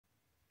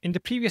In the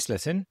previous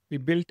lesson, we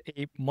built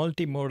a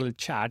multimodal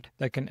chat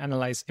that can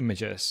analyze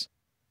images.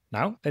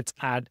 Now let's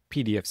add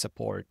PDF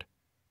support.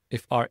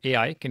 If our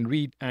AI can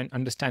read and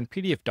understand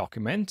PDF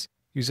documents,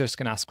 users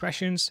can ask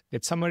questions,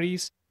 get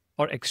summaries,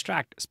 or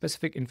extract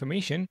specific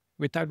information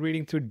without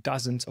reading through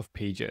dozens of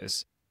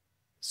pages.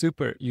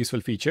 Super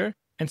useful feature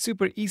and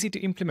super easy to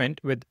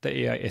implement with the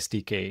AI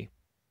SDK.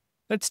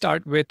 Let's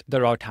start with the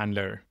route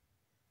handler.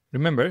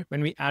 Remember, when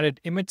we added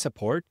image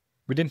support,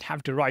 we didn't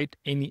have to write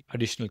any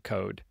additional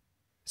code.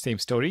 Same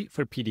story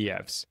for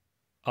PDFs.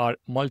 Our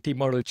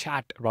multimodal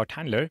chat route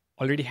handler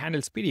already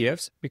handles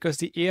PDFs because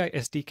the AI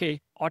SDK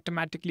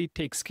automatically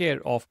takes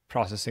care of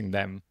processing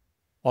them.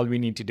 All we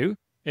need to do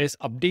is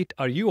update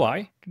our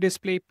UI to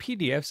display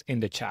PDFs in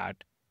the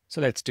chat.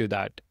 So let's do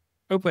that.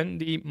 Open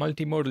the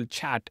multimodal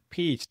chat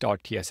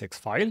page.tsx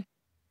file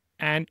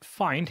and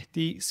find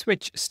the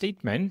switch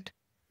statement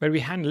where we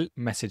handle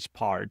message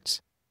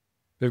parts.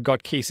 We've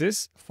got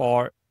cases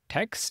for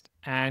text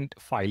and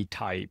file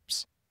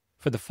types.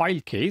 For the file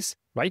case,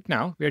 right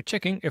now we are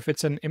checking if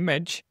it's an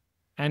image,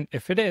 and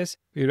if it is,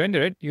 we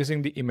render it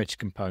using the image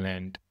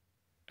component.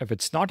 If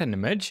it's not an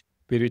image,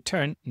 we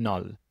return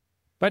null.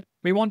 But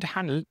we want to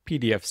handle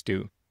PDFs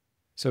too.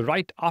 So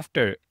right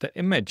after the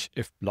image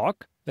if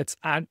block, let's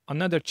add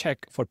another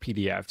check for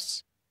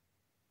PDFs.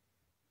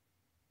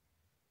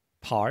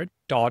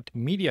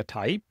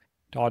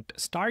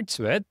 Part.mediatype.starts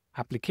with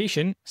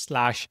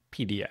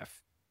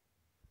application/PDF.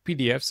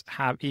 PDFs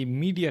have a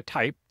media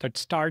type that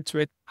starts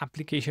with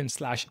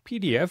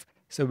application/PDF,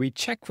 so we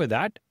check for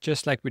that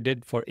just like we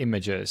did for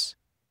images.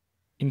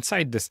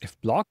 Inside this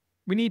if block,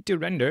 we need to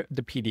render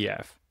the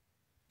PDF.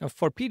 Now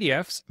for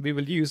PDFs, we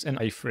will use an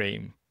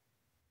iframe.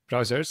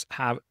 Browsers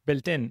have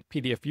built-in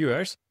PDF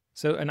viewers,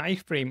 so an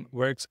iframe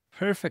works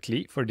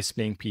perfectly for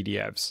displaying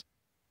PDFs.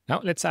 Now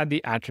let's add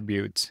the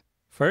attributes.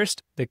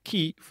 First, the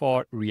key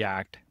for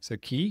React. So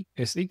key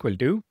is equal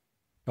to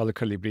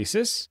 $curly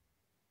braces,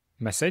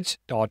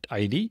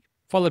 message.id,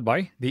 followed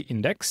by the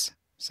index.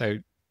 So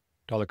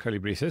 $curly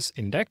braces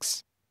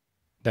index.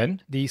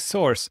 Then the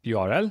source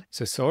URL.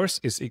 So source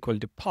is equal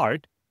to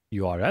part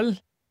URL.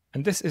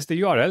 And this is the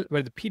URL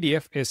where the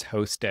PDF is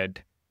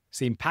hosted.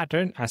 Same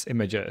pattern as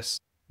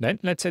images. Then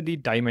let's set the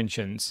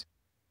dimensions.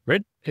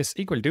 Width is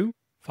equal to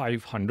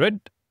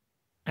 500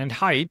 and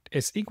height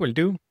is equal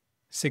to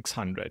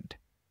 600.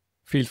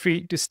 Feel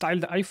free to style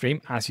the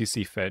iframe as you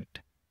see fit.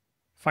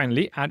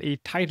 Finally, add a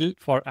title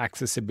for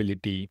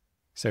accessibility.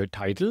 So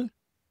title,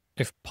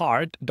 if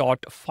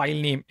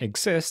part.filename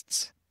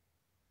exists,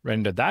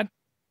 render that.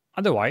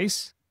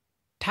 Otherwise,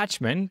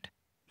 attachment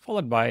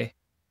followed by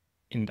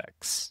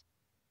index.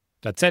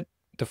 That's it.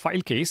 The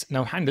file case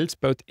now handles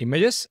both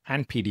images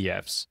and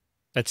PDFs.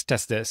 Let's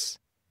test this.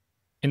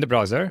 In the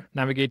browser,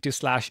 navigate to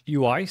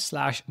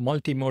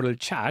 /UI/multimodal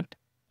chat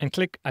and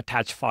click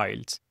Attach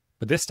Files.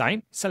 But this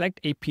time, select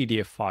a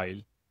PDF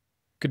file.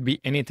 Could be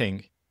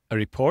anything, a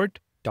report,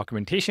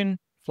 documentation,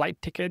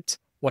 flight tickets,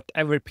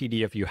 whatever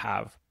PDF you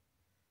have.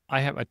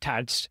 I have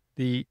attached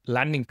the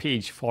landing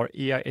page for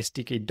AI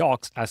SDK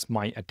docs as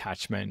my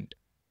attachment.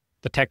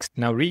 The text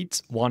now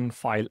reads one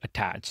file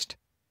attached.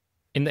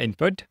 In the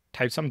input,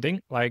 type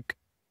something like,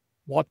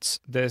 "What's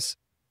this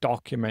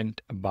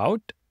document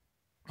about?"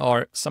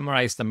 or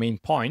summarize the main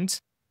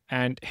points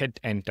and hit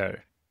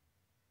enter.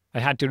 I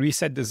had to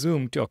reset the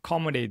zoom to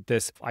accommodate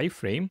this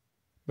iframe,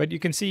 but you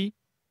can see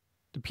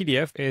the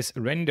PDF is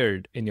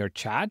rendered in your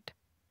chat.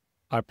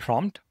 Our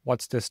prompt,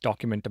 "What's this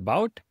document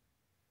about?"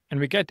 And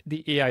we get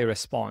the AI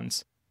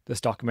response.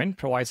 This document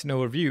provides an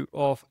overview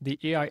of the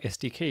AI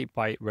SDK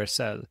by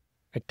Vercel,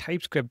 a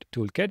TypeScript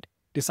toolkit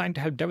designed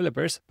to help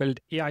developers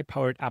build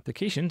AI-powered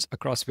applications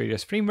across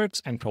various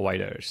frameworks and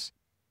providers.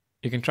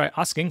 You can try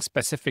asking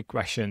specific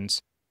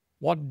questions.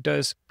 What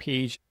does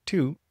page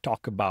 2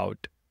 talk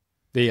about?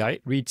 The AI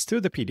reads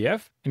through the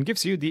PDF and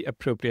gives you the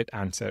appropriate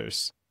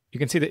answers. You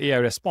can see the AI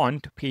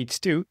respond to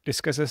page 2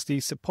 discusses the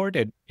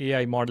supported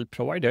AI model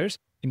providers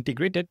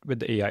integrated with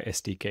the AI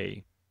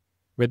SDK.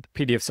 With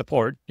PDF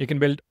support, you can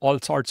build all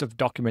sorts of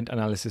document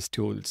analysis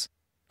tools.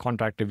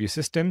 Contract review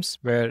systems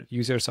where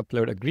users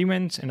upload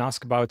agreements and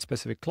ask about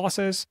specific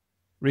clauses,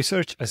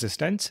 research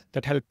assistants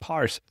that help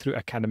parse through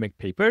academic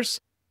papers,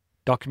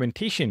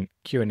 documentation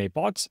Q&A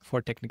bots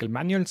for technical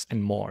manuals,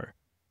 and more.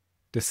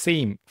 The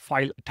same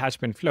file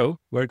attachment flow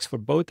works for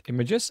both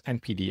images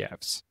and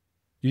PDFs.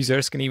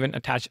 Users can even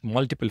attach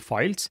multiple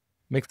files,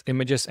 mix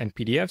images and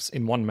PDFs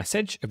in one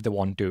message if they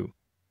want to.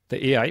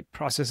 The AI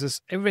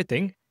processes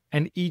everything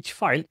and each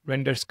file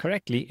renders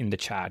correctly in the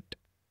chat.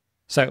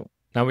 So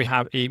now we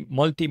have a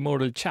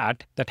multimodal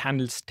chat that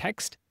handles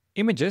text,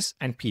 images,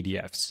 and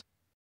PDFs.